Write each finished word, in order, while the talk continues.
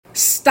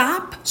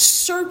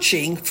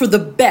searching for the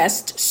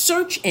best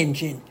search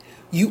engine,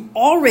 you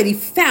already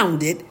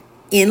found it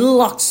in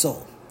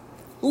Luxel.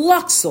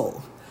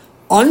 Luxel,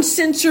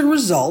 uncensored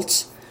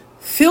results,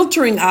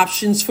 filtering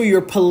options for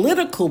your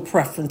political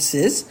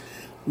preferences,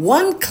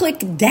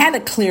 one-click data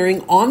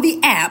clearing on the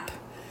app,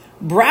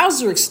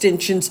 browser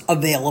extensions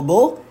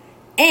available,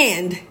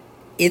 and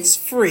it's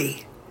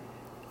free.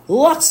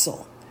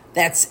 Luxel,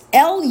 that's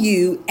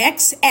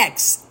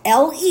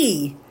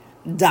LUXXLE.com.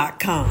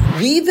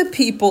 We the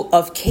People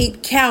of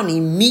Cape County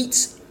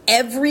meets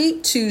every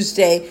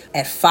Tuesday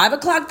at 5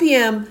 o'clock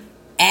p.m.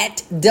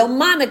 at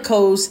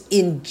Delmonico's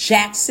in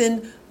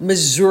Jackson,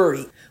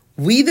 Missouri.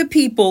 We the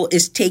People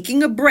is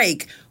taking a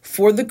break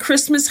for the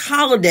Christmas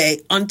holiday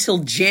until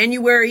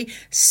January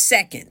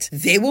 2nd.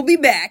 They will be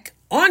back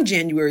on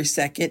January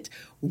 2nd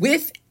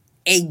with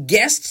a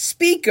guest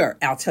speaker.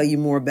 I'll tell you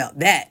more about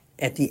that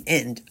at the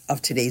end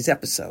of today's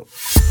episode.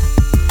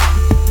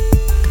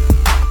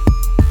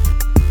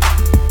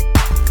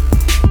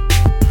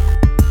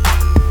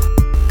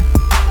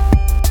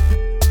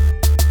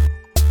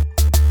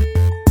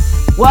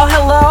 Well,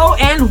 hello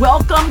and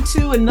welcome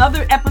to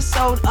another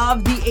episode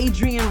of the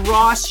Adrienne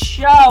Ross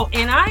Show.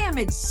 And I am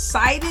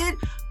excited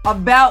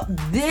about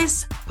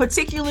this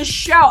particular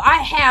show. I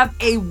have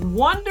a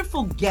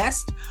wonderful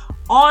guest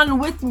on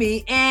with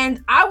me,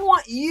 and I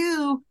want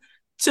you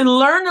to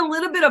learn a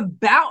little bit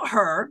about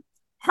her.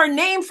 Her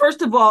name,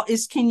 first of all,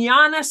 is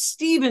Kinyinna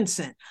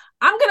Stevenson.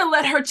 I'm going to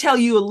let her tell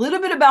you a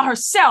little bit about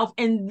herself,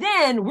 and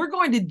then we're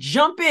going to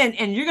jump in,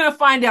 and you're going to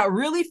find out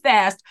really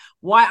fast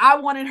why I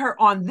wanted her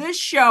on this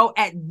show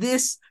at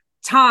this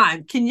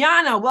time.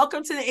 Kinyinna,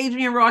 welcome to the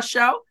Adrienne Ross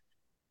Show.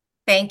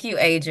 Thank you,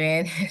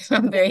 Adrienne.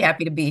 I'm very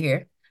happy to be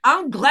here.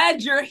 I'm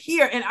glad you're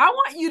here, and I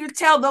want you to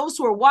tell those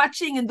who are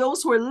watching and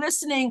those who are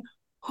listening,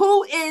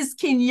 who is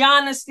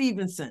Kinyinna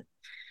Stevenson?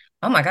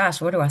 Oh my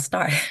gosh, where do I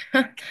start?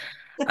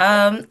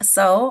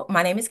 So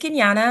my name is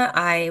Kinyinna.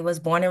 I was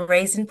born and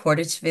raised in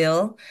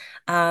Portageville.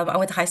 I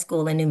went to high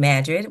school in New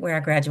Madrid, where I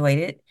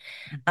graduated.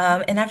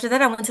 And after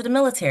that, I went to the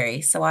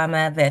military. So I'm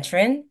a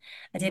veteran.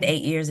 I did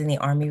 8 years in the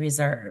Army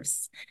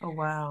Reserves. Oh,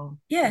 wow.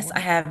 Yes, I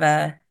have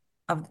I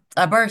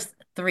birthed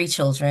 3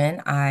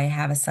 children. I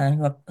have a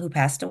son who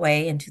passed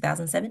away in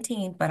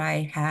 2017, but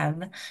I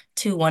have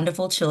 2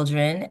 wonderful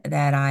children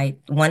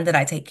one that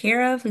I take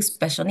care of who's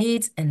special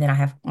needs, and then I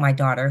have my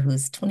daughter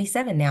who's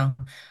 27 now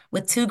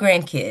with 2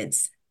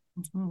 grandkids.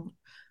 Mm-hmm.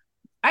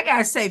 I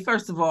gotta say,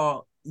 first of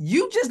all,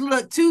 you just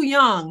look too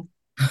young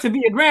to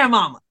be a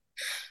grandmama.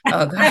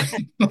 Oh God.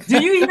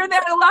 Do you hear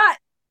that a lot?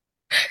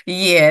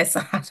 Yes,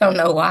 I don't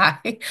know why.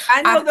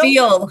 I know I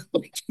feel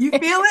you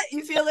feel it.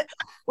 You feel it.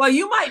 Well,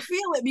 you might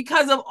feel it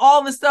because of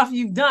all the stuff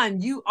you've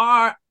done. You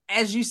are,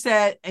 as you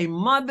said, a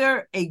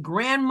mother, a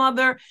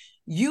grandmother.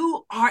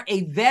 You are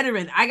a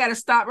veteran. I got to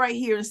stop right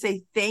here and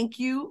say thank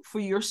you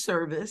for your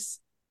service.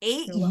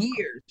 8 You're welcome.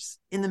 years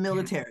in the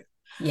military.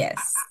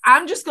 Yes.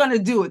 I'm just going to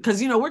do it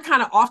because, we're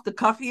kind of off the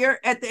cuff here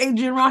at the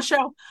Adrienne Ross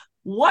Show.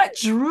 What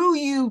drew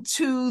you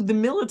to the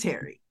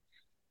military?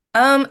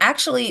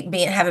 Actually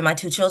having my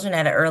 2 children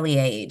at an early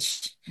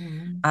age.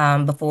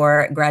 Mm-hmm.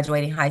 Before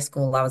graduating high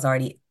school, I was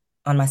already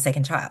on my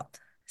second child.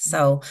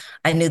 So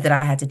I knew that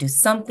I had to do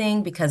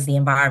something because the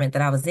environment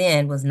that I was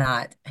in was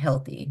not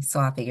healthy.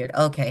 So I figured,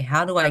 okay,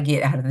 how do I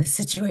get out of this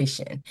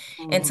situation?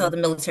 Mm-hmm. And so the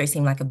military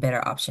seemed like a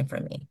better option for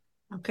me.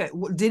 Okay.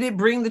 Did it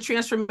bring the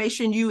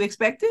transformation you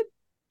expected?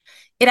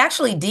 It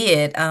actually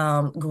did,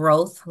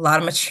 growth, a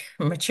lot of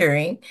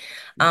maturing,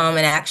 and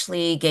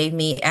actually gave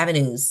me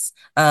avenues,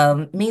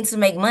 means to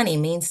make money,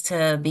 means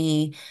to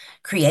be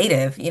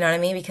creative, you know what I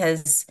mean?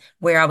 Because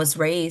where I was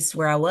raised,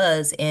 where I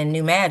was in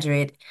New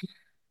Madrid,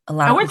 a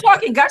lot And of we're people,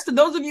 talking, guys, to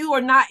those of you who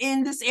are not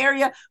in this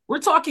area, we're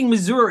talking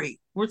Missouri.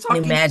 We're New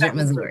talking Madrid,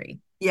 Missouri. Missouri,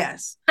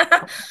 Yes.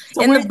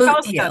 So in the tell boot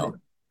us about it. hill.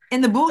 In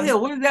the Boot Hill,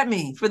 what does that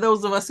mean for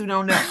those of us who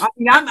don't know? I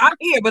mean, I'm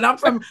here, but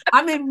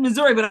I'm in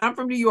Missouri, but I'm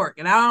from New York,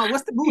 and I don't know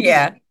what's the Boot Hill.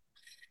 Yeah.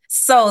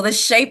 So the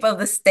shape of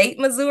the state,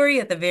 Missouri,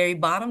 at the very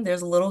bottom,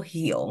 there's a little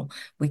hill.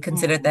 We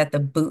consider that the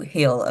boot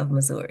hill of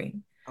Missouri.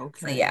 So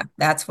Okay. yeah,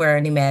 that's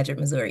where New Madrid,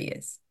 Missouri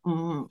is.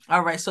 Mm-hmm.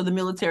 All right. So the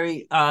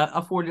military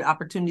afforded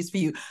opportunities for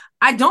you.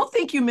 I don't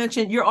think you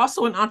mentioned you're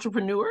also an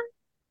entrepreneur.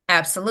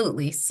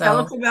 Absolutely.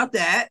 Tell us So about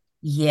that.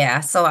 yeah,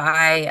 so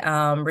I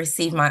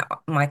received my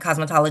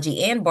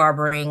cosmetology and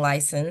barbering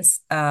license.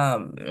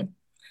 I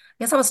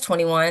guess I was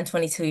 21,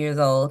 22 years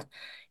old.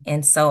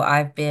 And so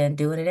I've been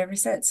doing it ever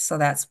since. So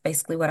that's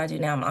basically what I do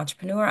now. I'm an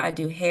entrepreneur. I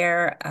do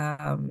hair.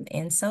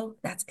 And so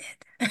that's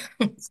it.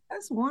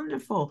 That's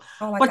wonderful.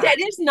 All I But got. that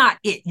is not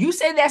it. You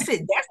say that's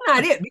it. That's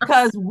not it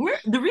because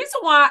the reason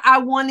why I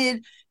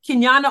wanted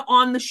Kinyinna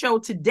on the show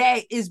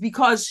today is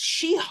because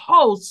she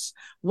hosts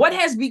what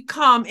has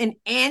become an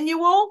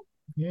annual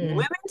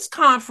women's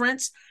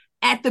conference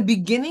at the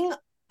beginning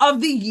of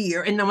the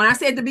year. And when I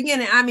say at the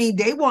beginning, I mean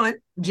day one,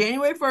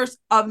 January 1st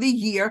of the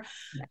year,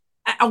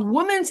 a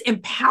women's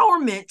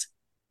empowerment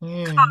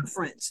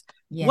conference.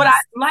 Yes. What I'd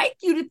like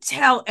you to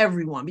tell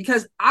everyone,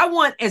 because I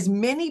want as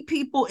many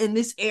people in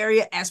this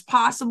area as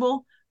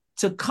possible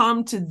to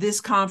come to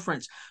this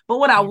conference. But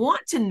what I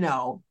want to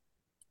know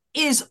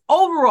is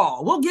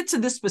overall, we'll get to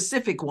this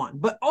specific one,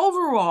 but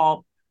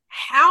overall,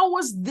 how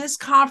was this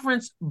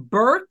conference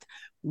birthed?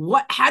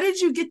 How did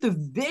you get the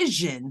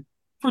vision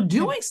for Mhm.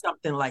 doing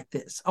something like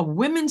this, a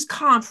women's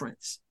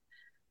conference?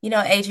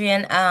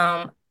 Adrian,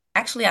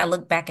 actually, I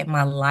look back at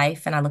my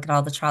life and I look at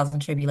all the trials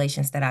and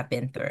tribulations that I've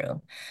been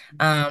through.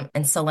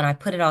 And so when I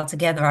put it all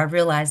together, I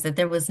realized that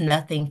there was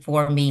nothing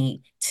for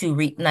me to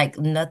like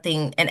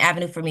nothing, an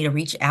avenue for me to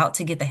reach out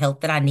to get the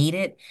help that I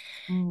needed.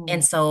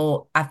 And Mm,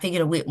 so I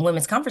figured a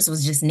women's conference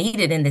was just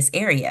needed in this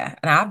area.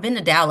 And I've been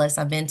to Dallas,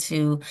 I've been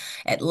to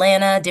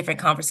Atlanta, different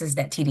conferences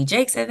that TD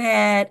Jakes have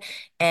had.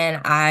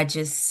 And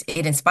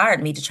it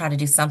inspired me to try to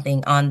do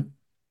something on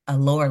a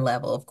lower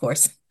level, of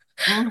course.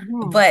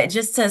 mhm. But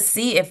just to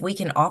see if we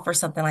can offer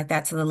something like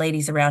that to the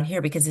ladies around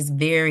here because it's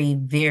very,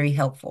 very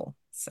helpful.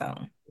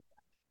 So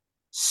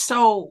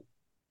So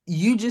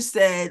you just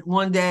said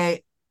one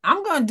day,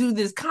 I'm going to do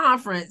this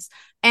conference,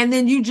 and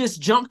then you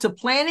just jumped to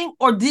planning,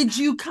 or did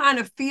you kind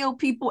of feel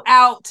people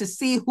out to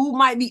see who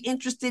might be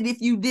interested if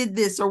you did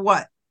this or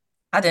what?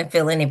 I didn't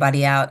feel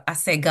anybody out. I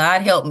said,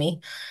 God help me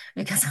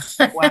because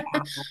Wow.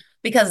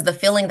 because the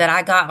feeling that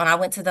I got when I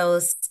went to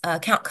those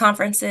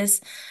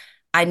conferences,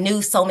 I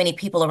knew so many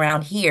people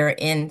around here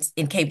in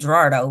Cape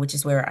Girardeau, which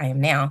is where I am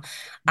now.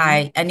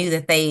 Mhm. I knew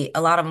that a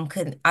lot of them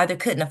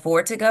couldn't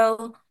afford to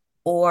go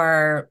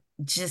or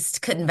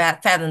just couldn't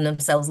fathom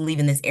themselves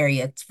leaving this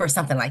area for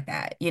something like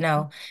that.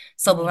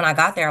 So, but Mhm. when I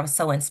got there, I was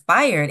so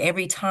inspired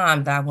every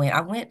time that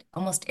I went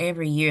almost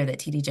every year that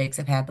TD Jakes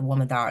have had the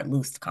Woman Thou Art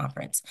Loose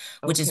conference,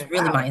 which is Okay.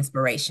 really my Wow.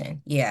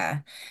 inspiration. Yeah.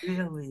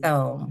 Really?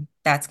 So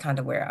that's kind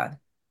of where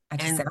I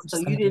just And said, I'm so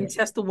just you going to do didn't it.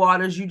 test the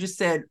waters. You just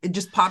said it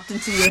just popped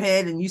into your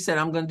head and you said,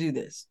 I'm going to do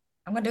this.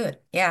 I'm gonna do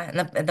it. Yeah.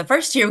 And the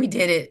first year we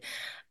did it,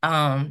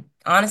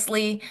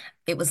 honestly,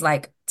 it was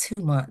like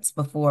 2 months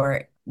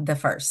before the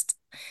first.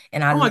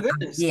 And Oh my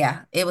goodness.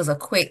 yeah, it was a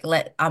quick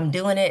I'm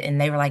doing it. And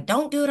they were like,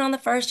 don't do it on the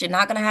first. You're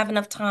not gonna have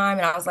enough time.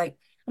 And I was like,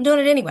 I'm doing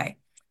it anyway.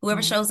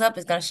 Whoever Mhm. shows up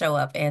is gonna show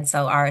up. And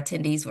so our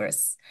attendees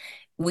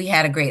we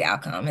had a great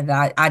outcome and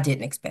I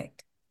didn't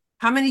expect.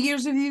 How many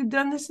years have you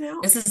done this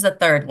now? This is the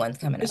third one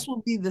coming This up.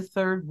 will be the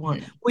third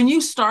one. Mhm. When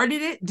you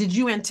started it, did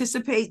you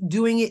anticipate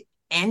doing it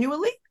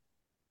annually?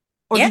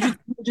 Or did you Yeah,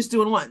 think you were just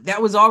doing one?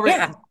 That was already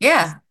yeah,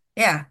 yeah,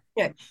 yeah.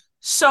 okay.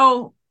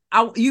 So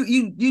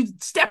you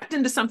stepped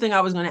into something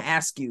I was going to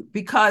ask you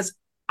because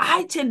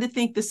I tend to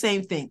think the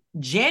same thing.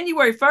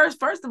 January 1st,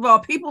 first of all,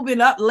 people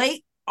been up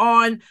late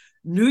on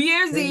New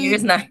Year's New Eve.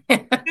 Year's night.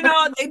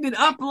 They've been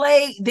up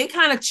late. They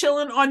kind of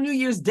chilling on New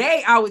Year's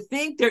Day. I would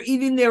think they're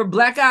eating their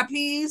black eyed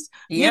peas,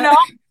 Yeah.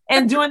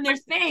 and doing their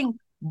thing.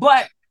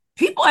 But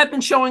people have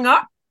been showing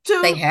up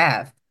They to,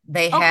 have.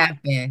 They okay.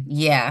 have been.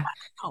 Yeah.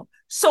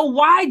 So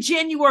why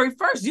January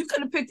 1st? You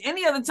could have picked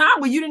any other time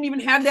where you didn't even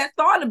have that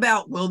thought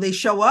about will they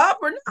show up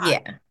or not?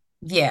 Yeah.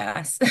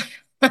 Yes.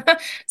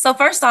 So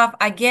first off,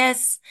 I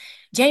guess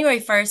January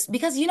 1st,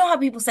 because you know how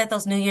people set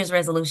those New Year's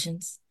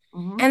resolutions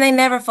Mm-hmm. and they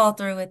never fall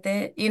through with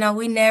it.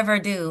 We never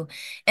do.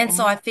 And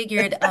so Mm-hmm. I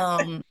figured,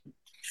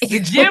 The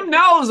gym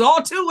knows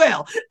all too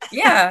well.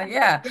 yeah,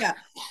 yeah. Yeah.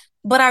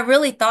 But I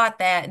really thought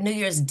that New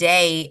Year's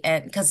Day,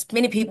 and because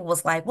many people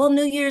was like, well,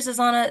 New Year's is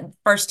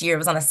first year, it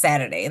was on a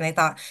Saturday. And they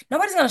thought,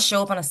 nobody's going to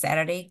show up on a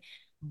Saturday.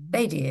 Mm-hmm.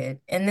 They did.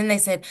 And then they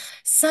said,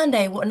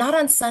 Sunday, well, not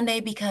on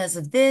Sunday because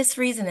of this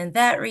reason and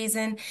that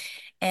reason.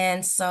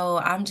 And so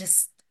I'm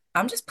just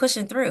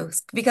pushing through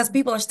because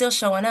people are still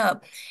showing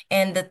up.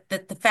 And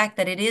the fact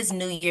that it is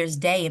New Year's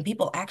Day and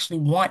people actually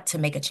want to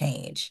make a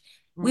change.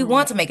 We Mm-hmm.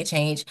 want to make a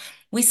change.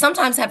 We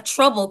sometimes have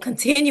trouble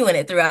continuing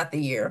it throughout the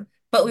year,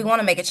 but we want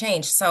to make a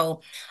change.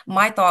 So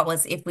my thought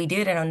was if we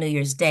did it on New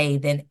Year's Day,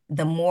 then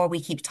the more we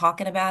keep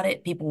talking about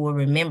it, people will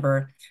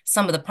remember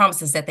some of the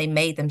promises that they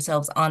made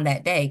themselves on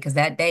that day. Because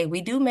that day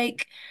we do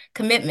make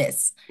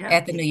commitments Yeah.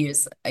 at the New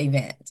Year's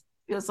event.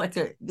 Feels like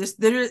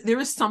there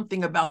is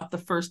something about the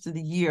first of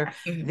the year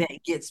Mhm.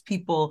 that gets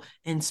people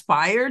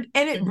inspired,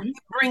 and Mhm.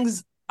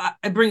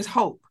 it brings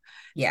hope.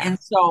 Yeah. And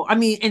so, I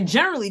mean, and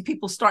generally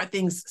people start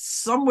things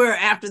somewhere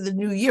after the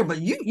new year, but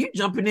you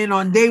jumping in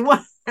on day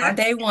one. On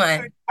day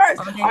one.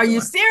 First. On day Are you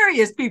one.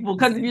 serious, people?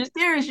 Because if Yeah. you're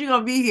serious, you're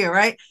gonna be here,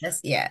 right?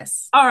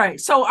 Yes. All right.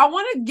 So I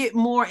want to get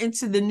more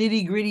into the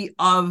nitty gritty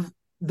of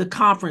the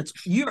conference.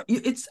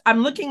 It's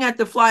I'm looking at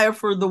the flyer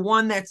for the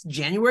one that's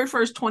January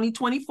 1st,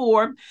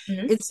 2024.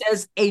 Mhm. It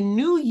says a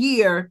new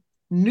year,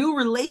 new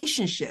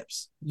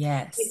relationships. It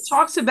Yes.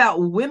 talks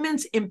about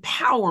women's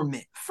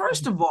empowerment.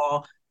 First of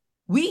all,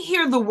 we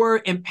hear the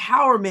word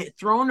empowerment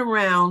thrown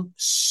around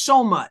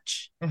so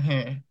much.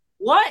 Mhm.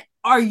 What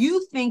are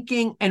you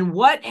thinking and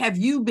what have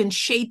you been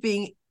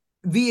shaping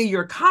via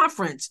your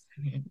conference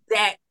Mhm.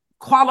 that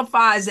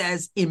qualifies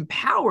as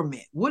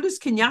empowerment? What does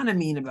Kinyinna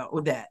mean about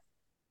with that?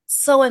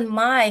 So in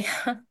my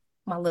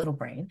my little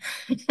brain,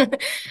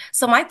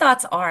 so my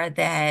thoughts are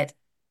that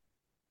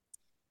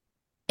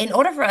in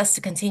order for us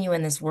to continue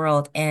in this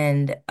world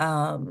and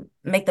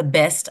make the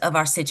best of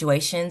our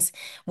situations,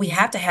 we Mhm.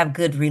 have to have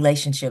good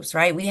relationships,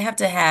 right? We have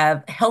to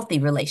have healthy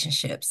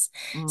relationships.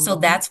 So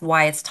Mhm. that's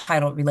why it's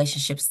titled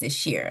Relationships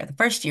this year. The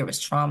first year was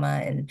trauma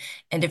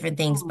and different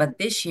things, Mhm. but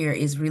this year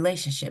is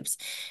relationships.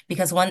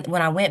 Because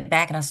when I went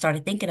back and I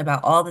started thinking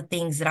about all the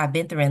things that I've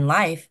been through in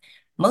life,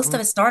 most Mhm. of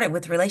it started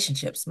with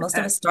relationships. Most of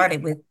it Yeah.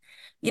 started with,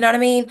 you know what I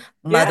mean?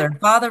 Yeah. Mother and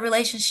father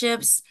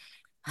relationships,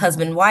 Mhm.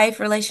 husband wife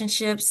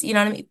relationships, you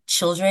know what I mean,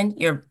 children,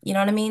 you know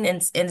what I mean,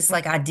 and it's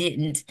like I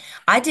didn't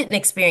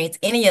experience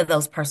any of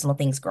those personal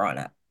things growing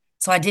up.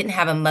 So I didn't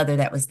have a mother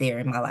that was there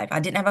in my life.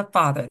 I didn't have a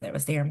father that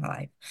was there in my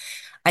life.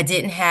 I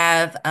didn't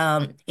have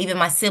even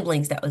my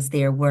siblings that was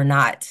there were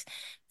not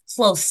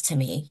close to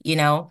me, you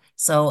know?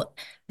 So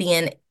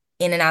being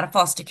in and out of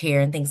foster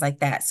care and things like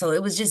that. So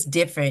it was just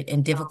different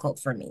and difficult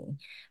for me.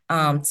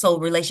 Mhm. So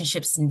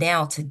relationships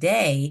now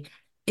today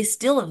is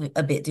still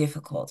a bit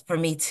difficult for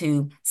me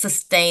to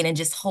sustain and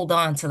just hold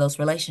on to those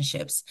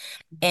relationships.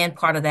 And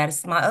part of that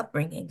is my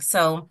upbringing.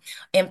 So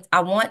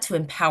I want to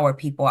empower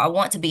people. I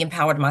want to be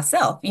empowered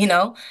myself, you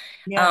know?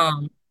 Yeah.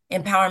 Um,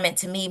 Empowerment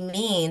to me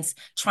means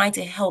trying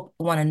to help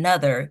one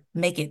another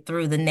make it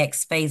through the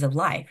next phase of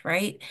life,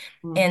 right?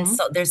 And Mhm.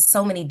 so there's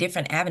so many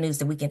different avenues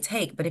that we can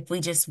take. But if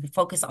we just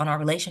focus on our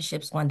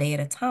relationships one day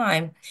at a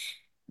time,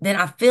 then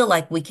I feel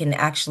like we can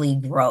actually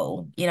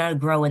grow,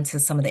 grow into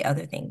some of the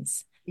other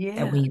things that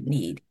Yeah. we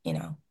need, you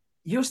know.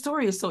 Your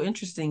story is so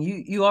interesting.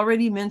 You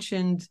already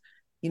mentioned,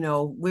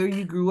 where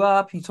you grew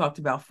up. You talked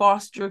about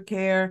foster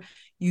care.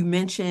 You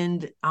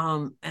mentioned,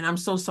 and I'm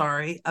so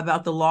sorry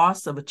about the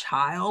loss of a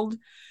child.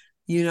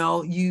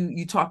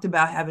 You talked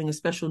about having a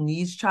special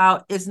needs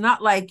child. It's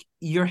not like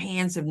your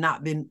hands have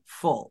not been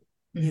full.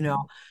 You know,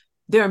 Mhm.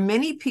 there are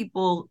many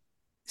people,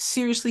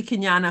 seriously,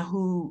 Kenyana,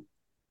 who,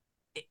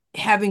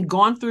 having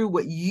gone through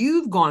what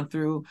you've gone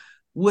through,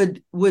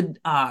 would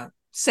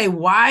say,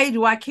 why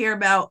do I care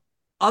about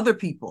other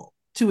people,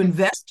 to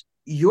invest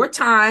your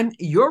time,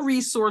 your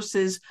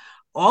resources,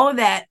 all of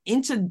that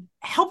into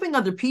helping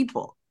other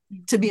people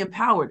to be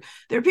empowered?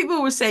 There are people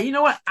who would say, you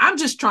know what, I'm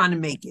just trying to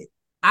make it.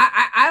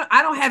 I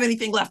don't have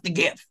anything left to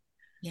give.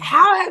 Yeah.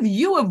 How have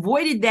you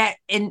avoided that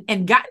and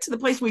gotten to the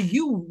place where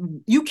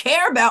you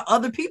care about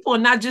other people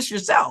and not just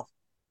yourself?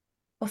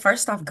 Well,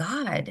 first off,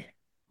 God,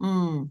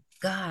 Mm.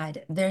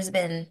 God, there's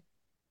been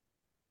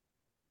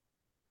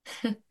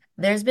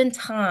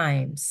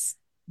times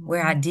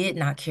where I Mhm. did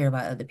not care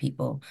about other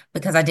people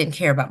because I didn't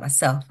care about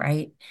myself,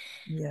 right?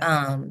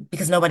 Yeah.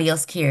 Because nobody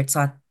else cared.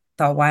 So I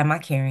thought, why am I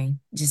caring?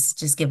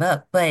 Just give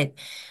up. But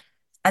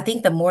I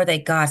think the more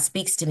that God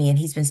speaks to me, and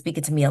He's been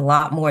speaking to me a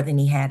lot more than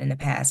He had in the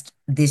past,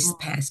 this Mm.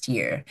 past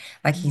year,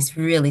 like Mm. He's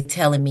really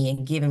telling me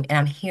and giving, and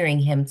I'm hearing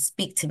Him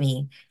speak to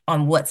me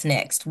on what's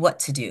next, what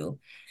to do.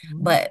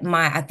 Mm. But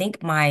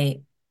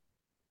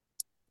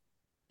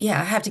yeah,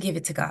 I have to give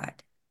it to God.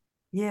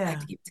 I have Yeah.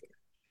 to give it to God.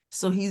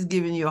 So he's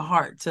giving you a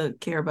heart to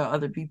care about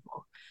other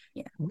people.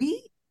 Yeah.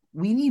 We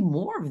need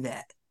more of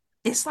that.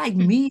 It's like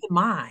me and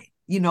mine,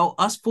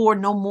 us four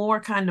no more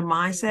kind of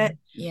mindset.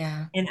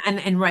 Yeah.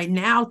 And right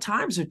now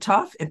times are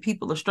tough and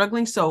people are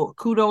struggling. So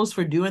kudos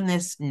for doing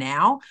this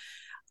now.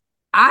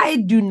 I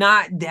do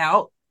not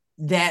doubt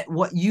that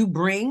what you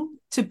bring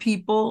to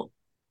people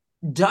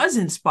does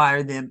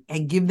inspire them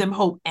and give them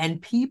hope.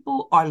 And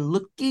people are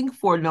looking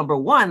for, number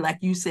one, like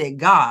you said,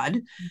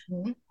 God,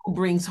 Mhm. who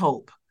brings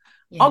hope.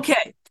 Yes.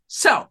 Okay,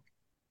 so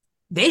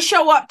they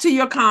show up to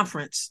your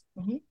conference.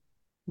 Mhm.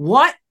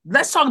 What?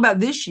 Let's talk about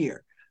this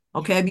year, Yeah.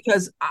 okay?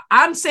 Because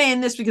I'm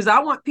saying this because I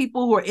want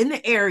people who are in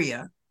the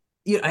area.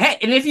 Hey,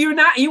 and if you're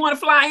not, you want to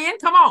fly in,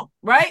 come on,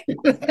 right?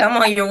 Come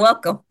on, you're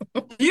welcome.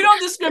 You don't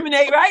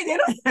discriminate, right? They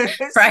don't.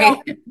 So, Right.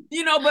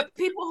 but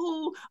people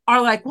who are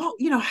like, well,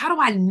 how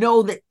do I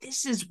know that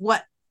this is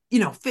what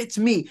fits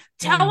me?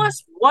 Tell Mm.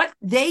 us what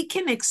they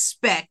can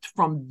expect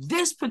from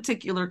this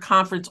particular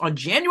conference on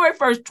January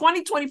 1st,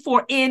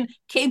 2024 in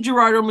Cape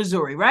Girardeau,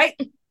 Missouri, right?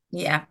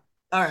 Yeah.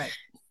 All right.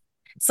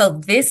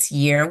 So this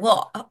year,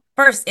 well,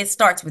 first it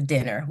starts with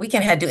dinner. We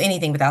can't do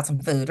anything without some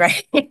food,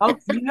 right? Oh,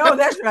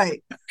 that's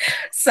right.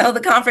 So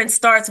the conference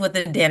starts with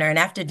the dinner, and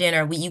after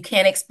dinner, you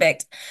can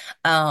expect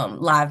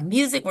live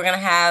music. We're gonna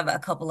have a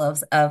couple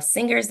of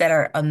singers that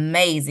are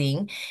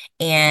amazing,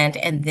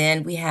 and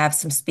then we have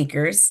some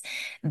speakers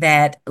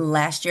that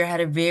last year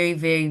had a very,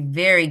 very,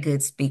 very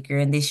good speaker,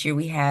 and this year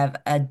we have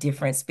a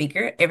different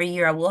speaker. Every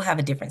year I will have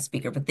a different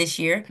speaker, but this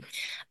year,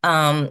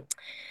 um,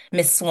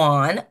 Miss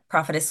Swan,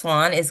 Prophetess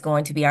Swan, is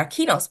going to be our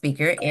keynote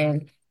speaker,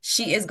 and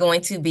she is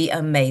going to be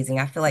amazing.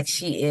 I feel like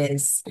she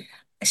is,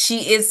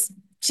 she is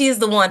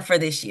the one for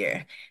this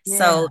year. Yeah.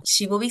 So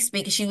she will be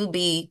speaking. She will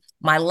be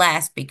my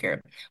last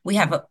speaker. We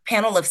have a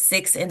panel of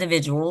 6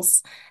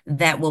 individuals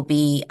that will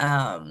be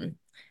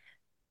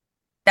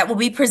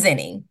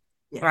presenting,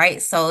 Yeah.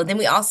 right? So then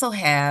we also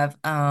have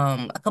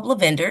a couple of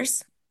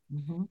vendors.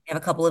 Mhm. We have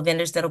a couple of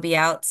vendors that'll be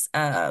out,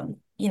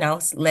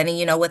 letting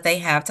you know what they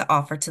have to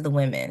offer to the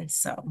women.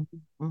 So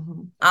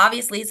Mhm.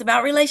 obviously, it's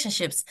about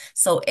relationships.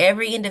 So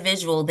every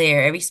individual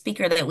there, every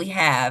speaker that we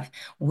have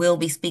will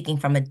be speaking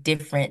from a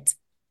different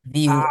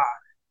view Ah,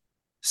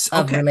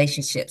 of okay.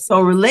 relationships. So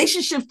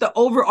relationships, the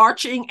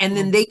overarching, and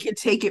then Mm. they can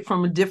take it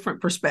from a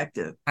different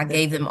perspective. I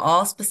gave them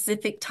all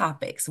specific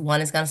topics.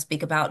 One is going to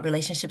speak about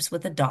relationships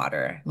with a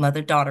daughter,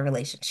 mother-daughter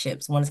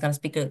relationships. One is going to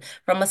speak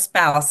from a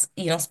spouse,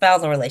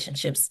 spousal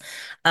relationships.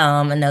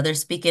 Another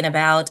speaking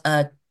about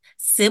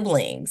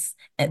siblings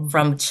Mhm.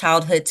 from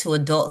childhood to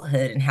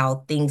adulthood and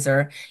how things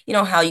are,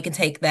 how you can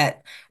take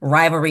that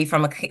rivalry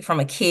from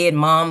a kid.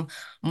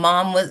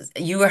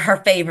 You were her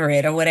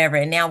favorite or whatever,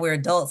 and now we're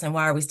adults, and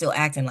why are we still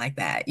acting like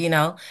that,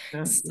 Yeah,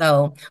 yeah.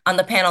 So on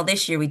the panel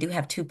this year, we do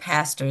have two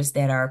pastors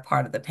that are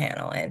part of the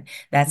panel, and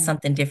that's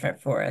something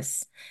different for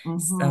us.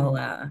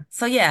 Mm-hmm.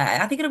 So yeah,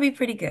 I think it'll be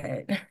pretty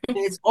good.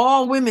 It's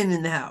all women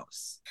in the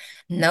house.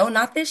 No,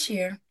 not this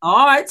year.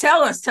 All right,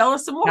 tell us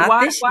some more. Not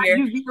Why this why year.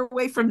 you veer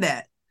away from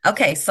that?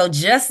 Okay, so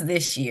just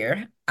this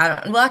year,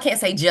 I can't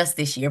say just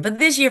this year, but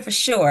this year for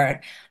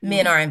sure,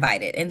 men Mhm. are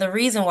invited. And the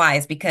reason why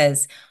is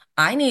because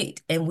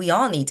and we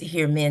all need to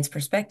hear men's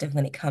perspective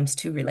when it comes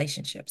to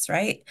relationships,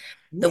 right?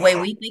 The way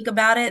Yeah, we think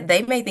about it,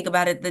 they may think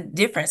about it the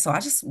different. So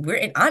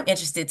I'm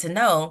interested to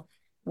know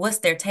what's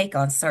their take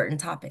on certain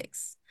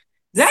topics.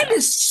 that So,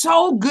 is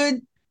so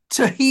good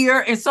to hear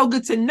and so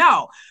good to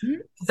know. mhm.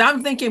 'Cause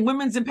I'm thinking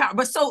women's empowerment,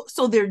 but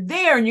so they're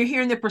there and you're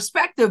hearing their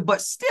perspective,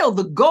 but still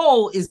the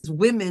goal is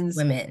women's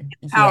Women,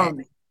 yes,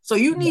 empowerment. So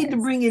you need to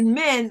yes, bring in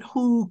men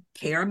who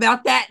care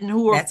about that and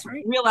who are that's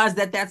right. realize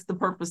that that's the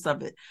purpose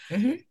of it.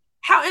 Hmm.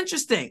 How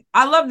interesting.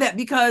 I love that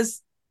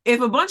because if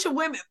a bunch of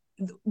women,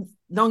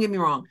 don't get me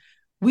wrong,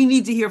 we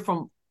need to hear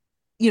from,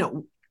 you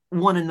know,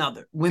 one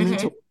another,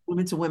 Hmm.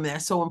 women to women.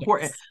 That's so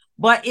important. Yes.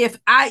 But if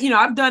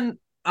I've done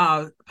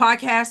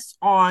podcasts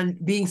on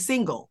being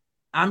single.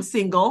 I'm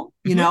single,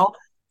 Hmm.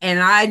 and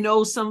I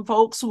know some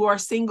folks who are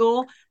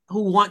single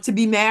who want to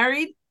be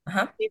married,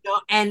 Uh-huh.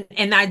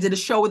 and I did a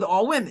show with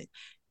all women,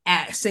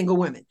 single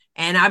women,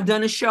 and I've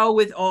done a show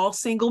with all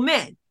single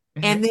men.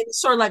 Hmm. And then it's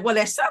sort of like, well,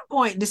 at some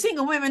point, the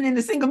single women and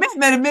the single men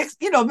better mix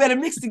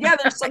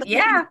together so that they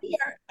can Yeah,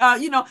 hear,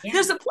 yeah.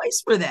 there's a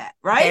place for that,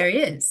 right? There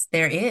is.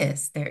 There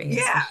is. There is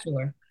for Yeah.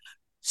 sure.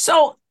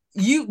 So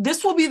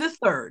this will be the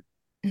third.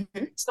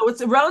 Hmm. So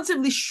it's a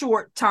relatively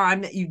short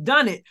time that you've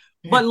done it,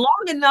 Hmm. but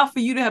long enough for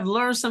you to have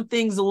learned some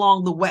things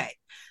along the way.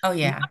 Oh What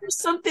yeah. are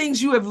some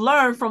things you have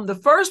learned from the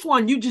first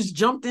one you just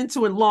jumped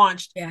into and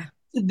launched Yeah.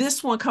 to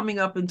this one coming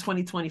up in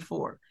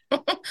 2024?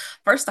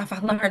 First off, I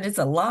learned it's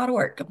a lot of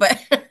work, but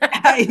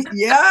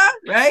Yeah,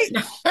 right?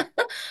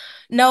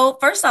 no,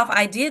 first off,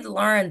 I did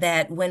learn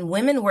that when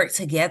women work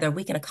together,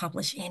 we can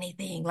accomplish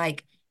anything,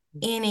 like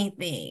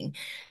anything.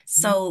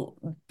 So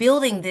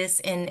building this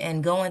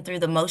and going through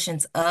the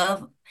motions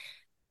of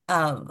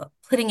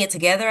putting it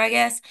together, I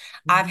guess,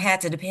 I've Mm-hmm.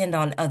 had to depend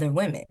on other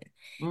women.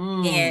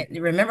 Mm.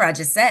 And remember, I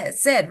just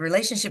said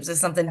relationships is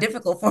something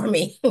difficult for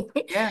me. Yeah,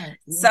 yeah.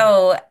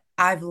 So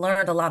I've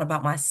learned a lot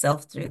about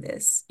myself through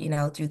this,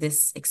 through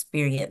this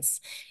experience.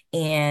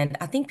 And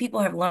I think people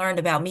have learned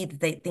about me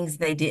that things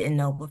they didn't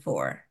know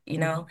before,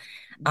 Mhm.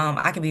 Yeah,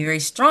 I can be very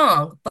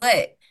strong,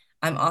 but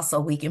I'm also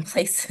weak in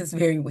places,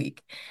 very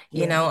weak.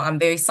 yeah. I'm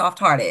very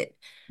soft-hearted,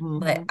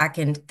 but Mm-hmm. I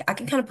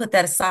can kind of put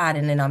that aside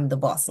and then I'm the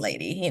boss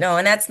lady,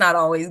 and that's not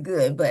always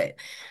good,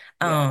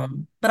 Yeah.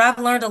 but I've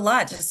learned a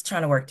lot just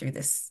trying to work through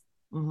this.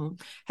 Mm-hmm.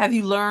 Have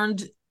you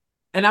learned,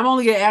 and I'm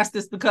only going to ask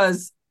this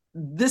because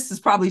this is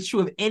probably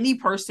true of any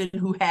person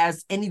who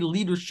has any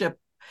leadership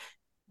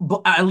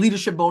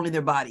bone in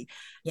their body.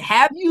 Yes.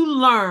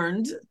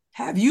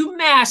 Have you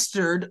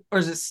mastered, or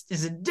is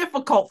it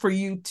difficult for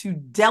you to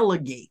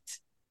delegate?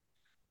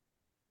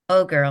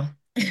 Oh, girl.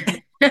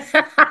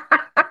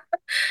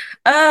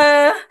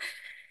 Uh,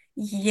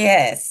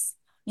 yes.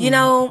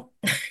 Mm-hmm.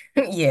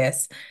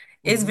 Yes.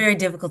 It's Mm-hmm. very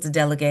difficult to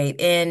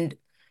delegate. And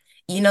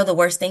the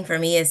worst thing for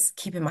me is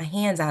keeping my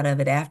hands out of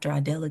it after I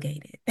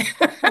delegate it.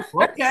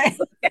 Okay.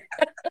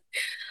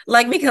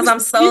 Like because You just I'm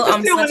still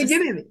want such to a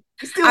get in it.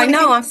 You still I want to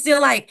get know, in I'm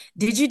still like,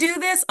 did you do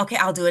this? Okay,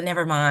 I'll do it,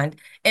 never mind.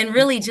 And it.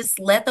 really just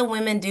let the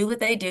women do what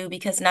they do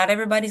because not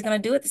everybody's going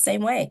to do it the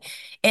same way.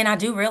 And I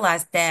do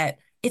realize that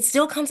it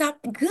still comes out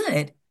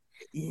good,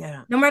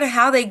 Yeah. no matter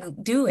how they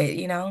do it.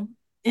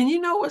 And you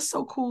know what's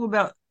so cool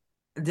about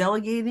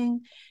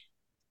delegating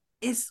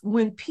is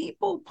when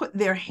people put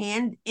their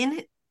hand in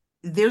it,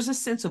 there's a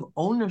sense of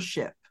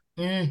ownership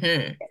Hmm.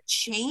 that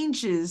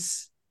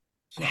changes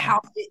Yeah.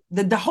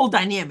 the whole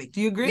dynamic.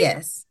 Do you agree?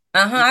 Yes.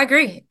 Uh-huh. I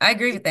agree. I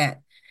agree with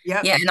that.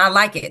 Yep. Yeah, and I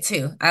like it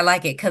too. I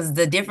like it because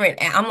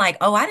I'm like,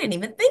 oh, I didn't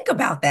even think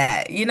about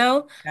that?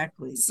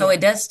 Exactly. So Yeah.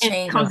 it does And it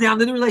change a comes lot. down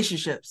to the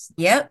relationships.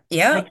 Yep, Like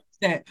yep. you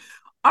said.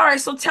 All right.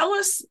 So tell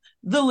us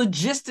the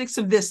logistics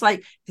of this.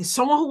 Like, is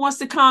someone who wants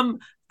to come?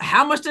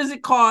 How much does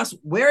it cost?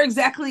 Where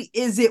exactly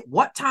is it?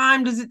 What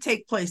time does it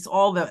take place?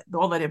 All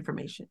that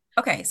information.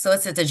 Okay, so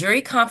it's at the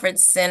Jury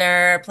Conference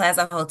Center,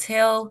 Plaza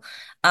Hotel.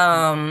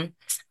 Um,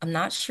 I'm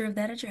not sure of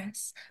that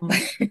address, but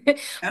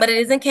Mhm. but it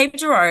is in Cape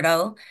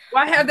Girardeau. Do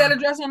I have that Um,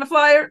 address on the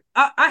flyer?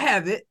 I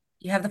have it.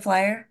 you have the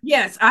flyer?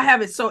 Yes, I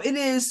have it. So it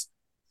is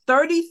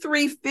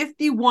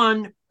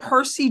 3351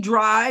 Percy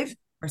Drive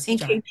Mercy in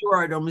Drive. Cape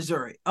Girardeau,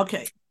 Missouri.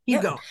 Okay, keep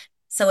Yep. going.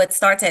 So it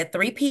starts at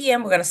 3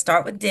 p.m. We're going to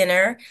start with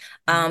dinner.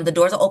 Mhm. The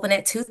doors will open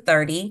at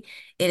 2:30.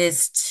 It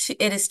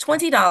is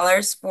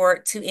 $20 for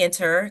to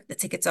enter. The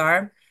tickets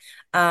are.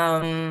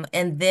 And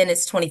then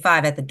it's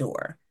 25 at the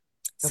door.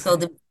 So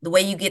Okay. the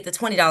way you get the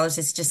 $20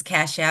 is just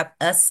Cash App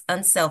us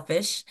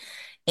unselfish.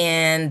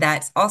 And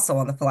that's also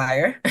on the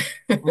flyer.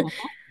 Mhm.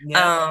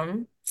 Yep.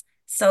 Um,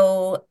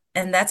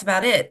 and that's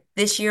about it.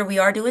 This year we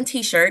are doing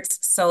t-shirts.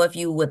 So if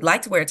you would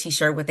like to wear a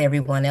t-shirt with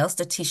everyone else,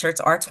 the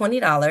t-shirts are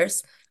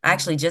 $20. I Mhm.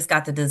 actually just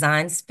got the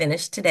designs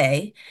finished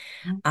today.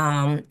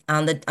 On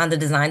the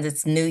designs,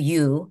 it's New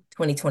You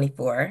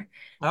 2024,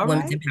 All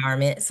Women's right.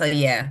 Empowerment. So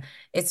yeah,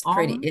 it's All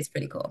pretty, right. it's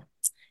pretty cool.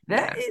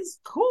 That Yeah. is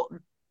cool.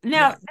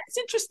 Now, Yeah. that's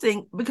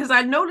interesting because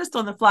I noticed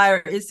on the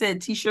flyer it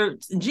said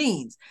t-shirts and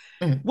jeans.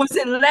 Mm. Was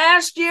it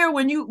last year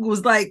when you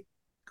was like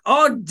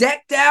all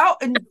decked out?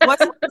 And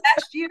was it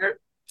last year?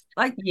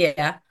 Like,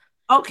 Yeah.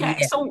 okay,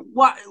 Yeah. so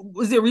what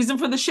was there a reason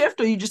for the shift,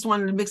 or you just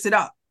wanted to mix it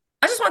up?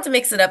 I just want to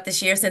mix it up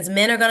this year since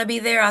men are going to be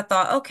there. I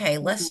thought, okay,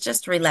 let's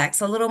just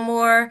relax a little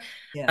more.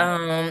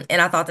 Yeah.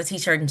 And I thought the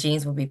t-shirt and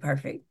jeans would be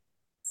perfect.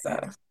 So,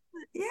 Excellent.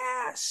 Yeah.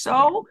 yeah.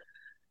 So,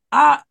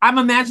 I'm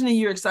imagining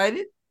you're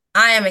excited.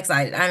 I am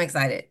excited. I'm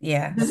excited.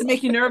 Yeah. Does it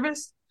make you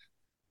nervous?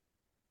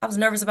 I was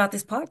nervous about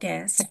this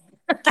podcast.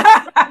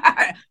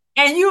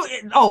 And you,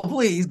 oh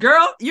please,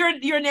 girl,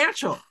 you're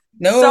natural.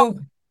 So No.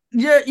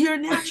 you're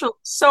natural.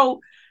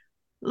 So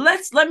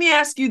let me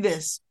ask you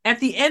this: at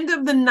the end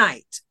of the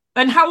night,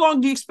 and how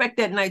long do you expect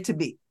that night to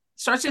be?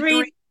 Starts at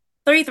Three,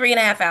 three.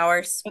 3.5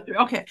 hours.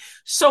 Okay.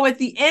 So at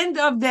the end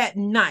of that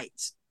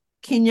night,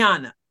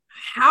 Kinyana,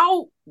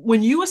 how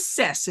when you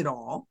assess it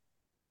all,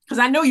 because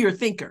I know you're a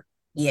thinker,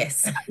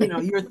 Yes.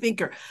 you're a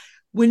thinker.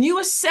 When you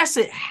assess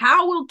it,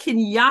 how will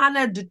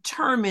Kinyana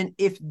determine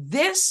if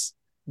this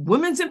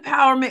Women's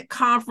Empowerment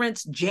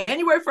Conference,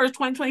 January 1st,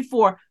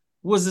 2024,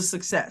 was a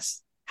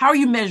success? How are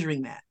you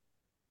measuring that?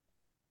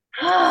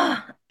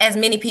 As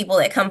many people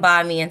that come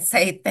by me and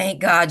say,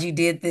 "Thank God you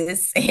did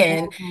this,"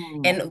 and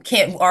Mm, and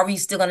can't are we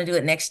still going to do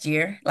it next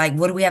year? Like,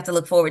 what do we have to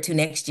look forward to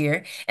next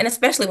year? And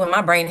especially when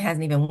my brain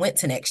hasn't even went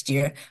to next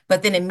year,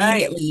 but then right.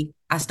 immediately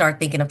I start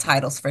thinking of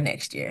titles for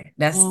next year.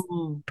 That's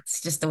Mm,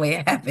 it's just the way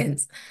it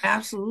happens. So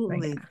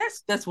absolutely. yeah,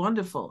 That's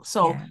wonderful.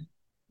 So yeah.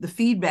 the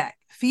feedback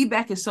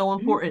is so Mhm.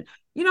 important.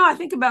 I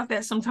think about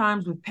that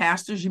sometimes with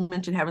pastors. You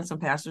mentioned having some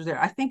pastors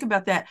there. I think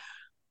about that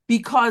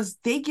because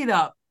they get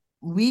up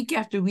week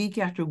after week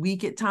after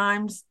week at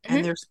times and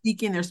Mhm. they're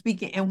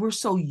speaking, and we're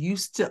so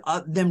used to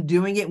them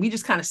doing it. We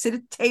just kind of sit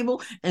at the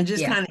table and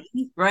just Yeah. kind of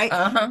eat, right?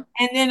 Uh-huh.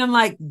 And then I'm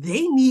like,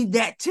 they need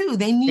that too.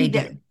 They They need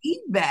that do.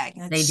 feedback.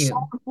 They That's so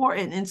do.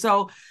 important. And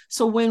so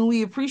when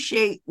we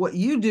appreciate what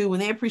you do, when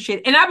they appreciate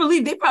it, and I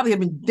believe they've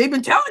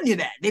been telling you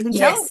that. They've been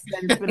telling you Yes.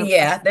 that it's been a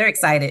Yeah, they're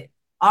excited.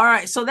 all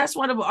right. So that's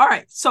wonderful. All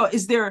right. So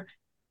is there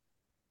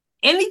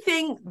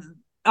anything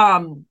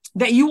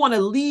that you want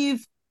to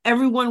leave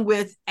everyone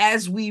with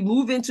as we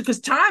move into, because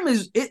time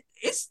is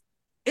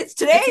it's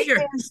today It's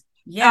here. is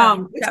Yeah.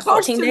 it's Got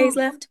close 14 days to,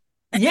 left.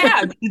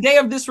 yeah, the day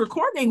of this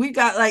recording we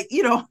got, like,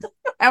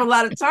 have a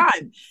lot of time.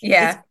 It's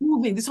Yeah.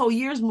 moving, this whole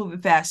year is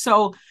moving fast.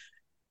 So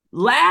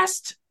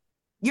last,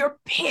 your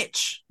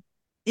pitch,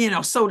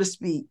 so to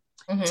speak,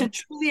 to Hmm.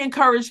 truly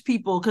encourage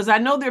people, because I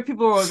know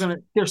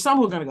there's some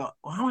who are gonna go,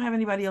 well, I don't have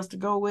anybody else to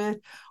go with,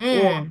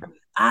 or Mm.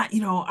 I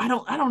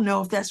don't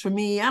know if that's for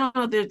me. I don't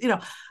know if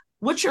there's,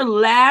 what's your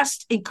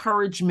last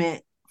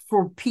encouragement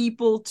for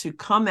people to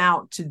come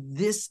out to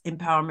this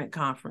empowerment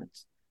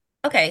conference?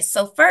 Okay,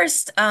 so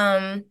first,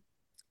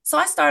 so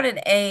I started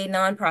a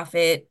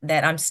nonprofit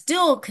that I'm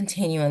still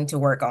continuing to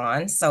work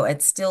on. So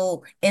it's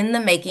still in the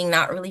making,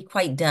 not really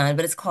quite done,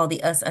 but it's called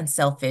the Us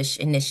Unselfish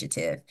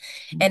Initiative.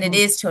 And it Mhm,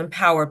 is to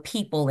empower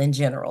people in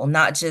general,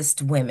 not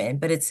just women,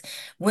 but it's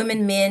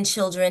women, men,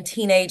 children,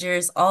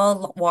 teenagers,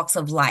 all walks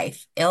of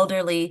life,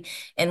 elderly.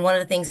 And one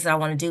of the things that I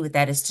want to do with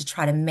that is to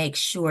try to make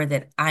sure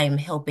that I'm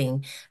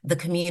helping the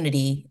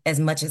community as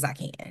much as I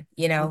can,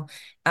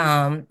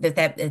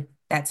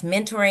 that's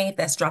mentoring, if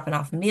that's dropping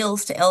off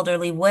meals to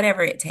elderly,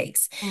 whatever it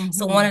takes.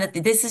 So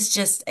mhm, this is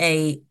just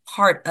a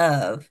part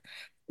of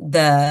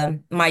the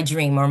my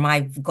dream or my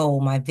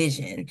goal, my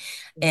vision.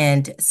 yes,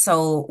 And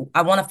so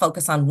I want to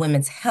focus on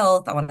women's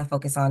health. I want to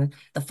focus on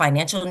the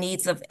financial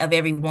needs of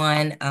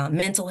everyone,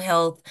 mental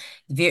health,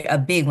 a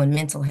big one,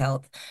 mental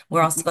health.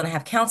 We're also mhm, going to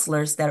have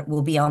counselors that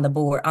will be on the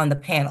board, on the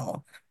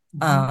panel,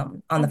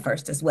 mhm. on the Okay.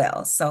 first as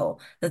well. So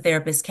the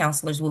therapist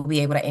counselors will be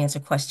able to answer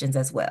questions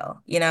as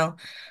well, you know?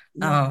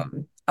 Yeah.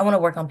 I want to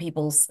work on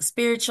people's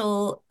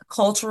spiritual,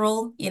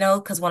 cultural,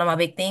 because one of my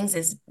big things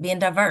is being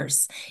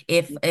diverse.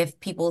 If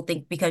people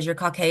think because you're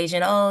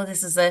Caucasian, oh,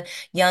 this is a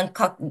young,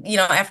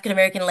 African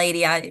American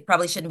lady, I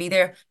probably shouldn't be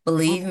there.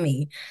 Believe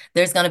me,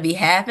 there's going to be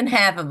half and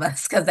half of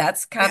us because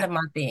that's kind Yeah. of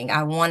my thing.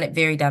 I want it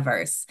very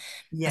diverse. So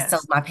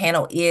Yes. my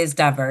panel is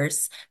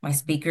diverse. My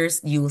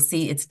speakers, you will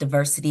see it's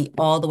diversity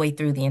all the way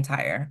through the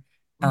entire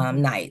Mhm.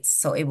 night.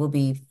 So it will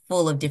be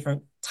full of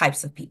different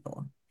types of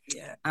people.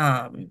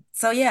 Yeah.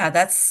 So yeah,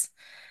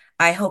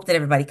 I hope that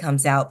everybody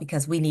comes out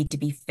because we need to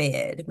be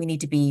fed. We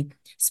need to be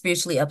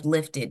spiritually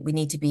uplifted. We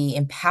need to be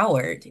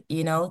empowered,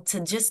 to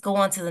just go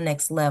on to the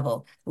next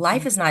level.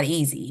 Life Mhm. is not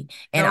easy.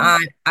 And No.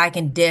 I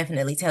can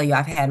definitely tell you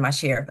I've had my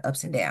share of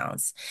ups and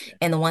downs. Yeah.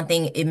 And the one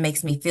thing it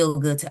makes me feel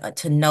good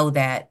to know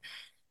that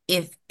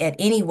if in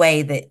any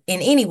way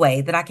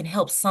that I can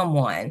help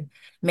someone,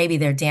 maybe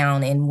they're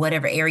down in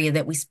whatever area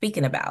that we're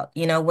speaking about,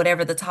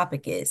 whatever the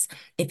topic is,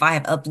 if I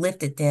have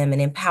uplifted them and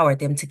empowered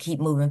them to keep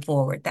moving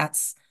forward,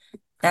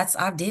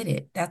 I did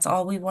it. That's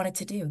all we wanted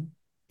to do.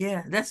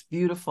 Yeah, that's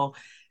beautiful.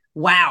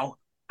 Wow.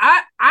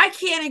 I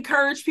can't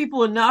encourage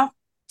people enough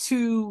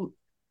to,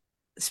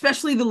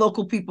 especially the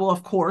local people,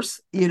 of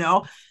course,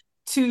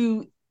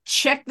 to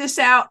check this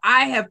out.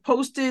 I have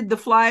posted the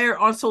flyer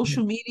on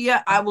social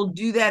media. I will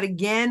do that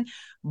again,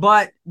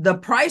 but the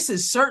price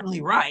is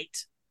certainly right,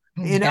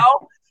 you Yeah.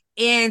 know,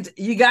 and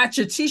you got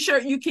your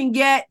t-shirt you can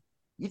get.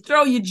 You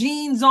throw your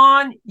jeans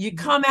on, you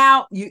come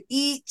out, you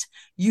eat,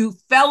 you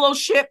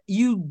fellowship,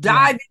 you Yeah.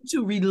 dive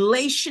into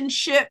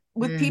relationship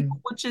with people,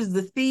 Mm. which is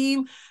the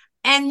theme,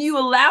 and you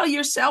allow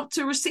yourself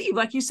to receive,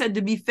 like you said,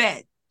 to be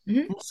fed.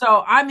 Mhm.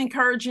 So I'm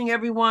encouraging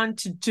everyone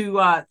to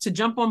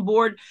jump on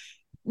board.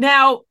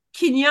 Now,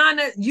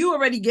 Kinyinna, you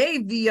already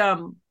gave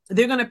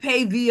they're gonna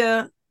pay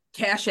via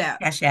Cash App.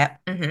 Cash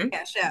App.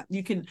 Cash App.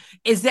 You can,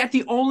 is that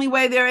the only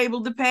way they're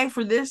able to pay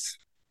for this?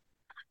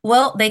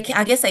 Well,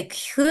 I guess they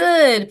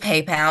could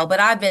PayPal, but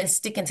I've been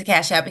sticking to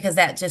Cash App because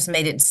that just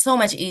made it so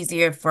much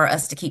easier for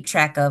us to keep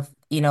track of,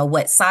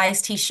 what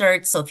size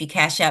t-shirts. So if you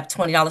Cash App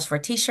 $20 for a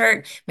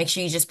t-shirt, make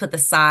sure you just put the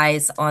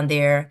size on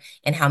there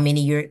and how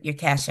many you're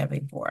Cash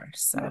Apping for.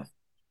 So, Yes.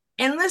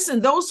 And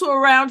listen, those who are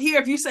around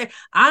here, if you say,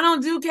 I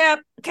don't do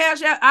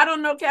Cash App, I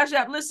don't know Cash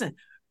App, listen,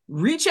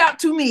 reach out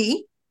to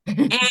me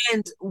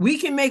and we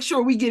can make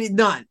sure we get it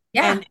done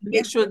yeah, and make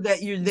yeah, sure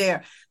that you're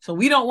there. So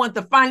we don't want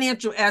the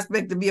financial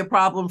aspect to be a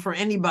problem for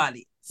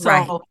anybody.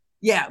 right. So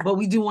yeah, but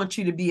we do want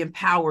you to be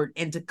empowered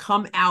and to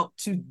come out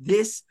to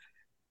this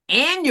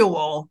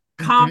annual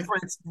Mhm.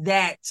 conference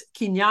that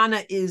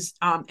Kinyinna is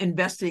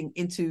investing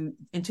into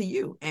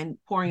you and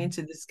pouring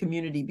into this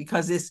community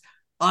because it's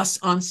us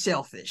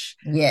unselfish.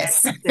 As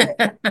Yes. you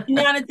said.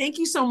 Kinyinna, thank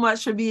you so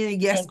much for being a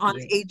guest Thank on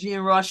you. the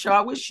Adrian Ross Show.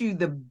 I wish you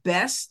the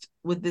best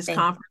with this Thank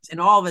conference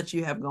and all that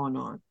you have going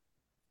on.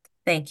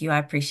 Thank you. I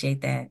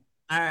appreciate that.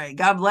 All right.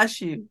 God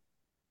bless you.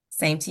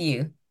 Same to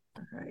you.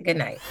 All right. Good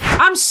night.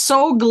 I'm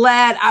so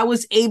glad I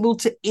was able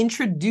to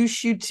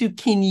introduce you to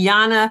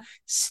Kinyinna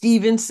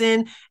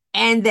Stevenson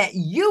and that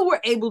you were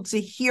able to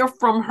hear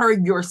from her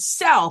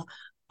yourself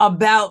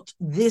about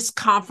this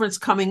conference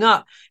coming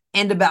up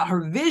and about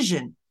her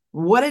vision,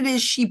 what it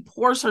is she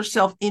pours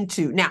herself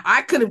into. Now,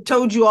 I could have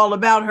told you all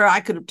about her. I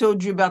could have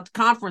told you about the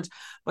conference,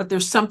 but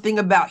there's something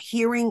about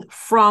hearing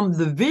from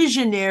the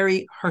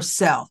visionary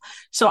herself.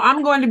 So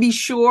I'm going to be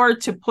sure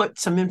to put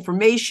some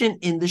information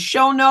in the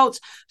show notes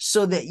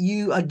so that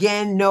you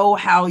again know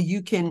how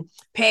you can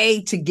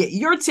pay to get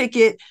your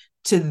ticket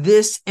to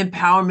this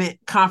empowerment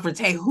conference.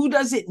 Hey, who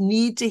doesn't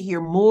need to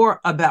hear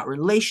more about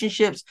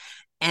relationships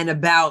and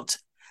about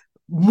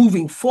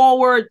moving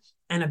forward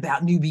and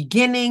about new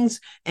beginnings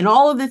and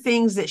all of the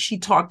things that she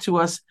talked to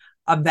us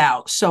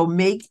about? So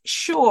make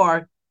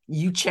sure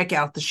you check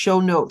out the show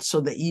notes so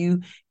that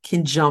you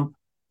can jump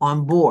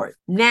on board.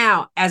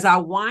 Now, as I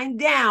wind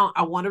down,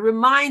 I want to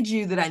remind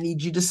you that I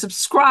need you to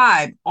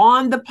subscribe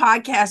on the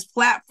podcast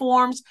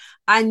platforms.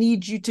 I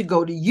need you to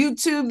go to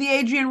YouTube, The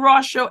Adrian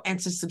Ross Show, and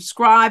to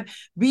subscribe.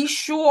 Be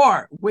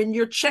sure when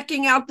you're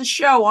checking out the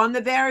show on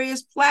the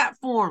various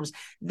platforms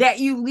that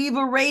you leave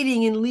a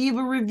rating and leave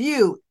a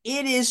review.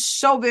 It is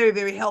so very,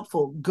 very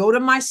helpful. Go to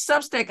my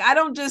Substack. I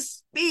don't just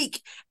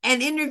speak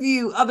and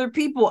interview other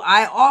people.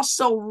 I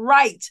also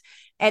write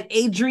at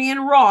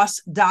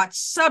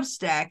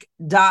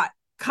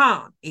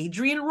adrianross.substack.com.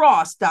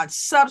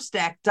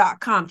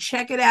 adrianross.substack.com.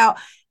 Check it out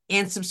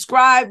and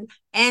subscribe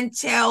and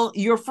tell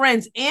your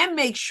friends, and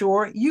make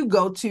sure you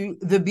go to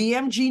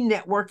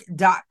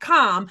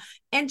thebmgnetwork.com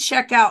and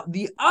check out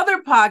the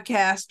other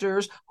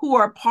podcasters who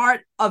are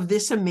part of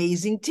this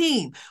amazing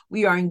team.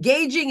 We are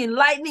engaging,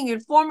 enlightening,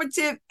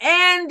 informative,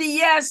 and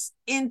yes,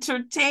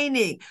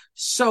 entertaining.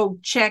 So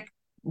check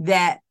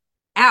that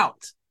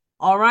out.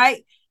 All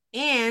right.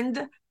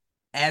 And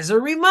as a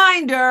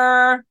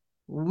reminder,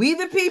 We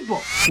the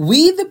People.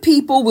 We the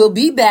People will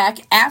be back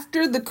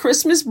after the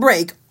Christmas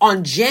break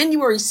on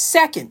January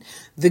 2nd.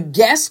 The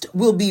guest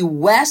will be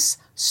Wes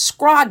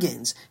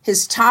Scroggins.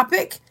 His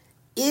topic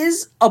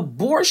is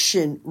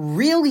abortion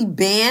really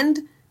banned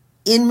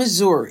in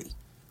Missouri?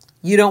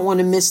 You don't want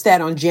to miss that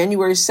on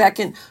January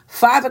 2nd,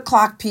 5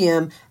 o'clock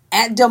p.m.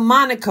 at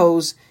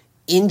Delmonico's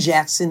in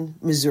Jackson,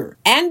 Missouri.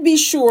 And be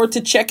sure to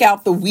check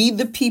out the We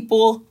the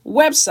People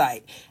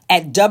website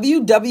at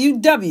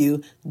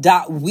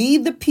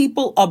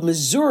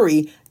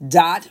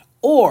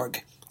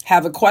www.wethepeopleofmissouri.org.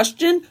 Have a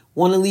question?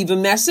 Want to leave a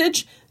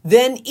message?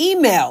 Then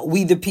email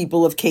We the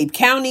People of Cape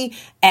County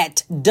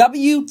at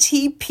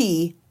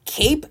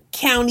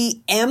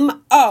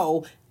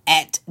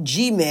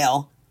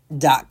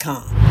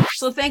wtpcapecountymo@gmail.com.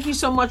 So thank you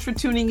so much for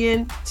tuning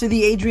in to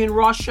the Adrienne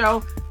Ross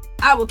Show.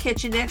 I will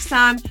catch you next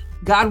time.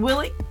 God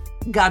willing,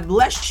 God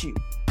bless you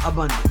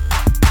abundantly.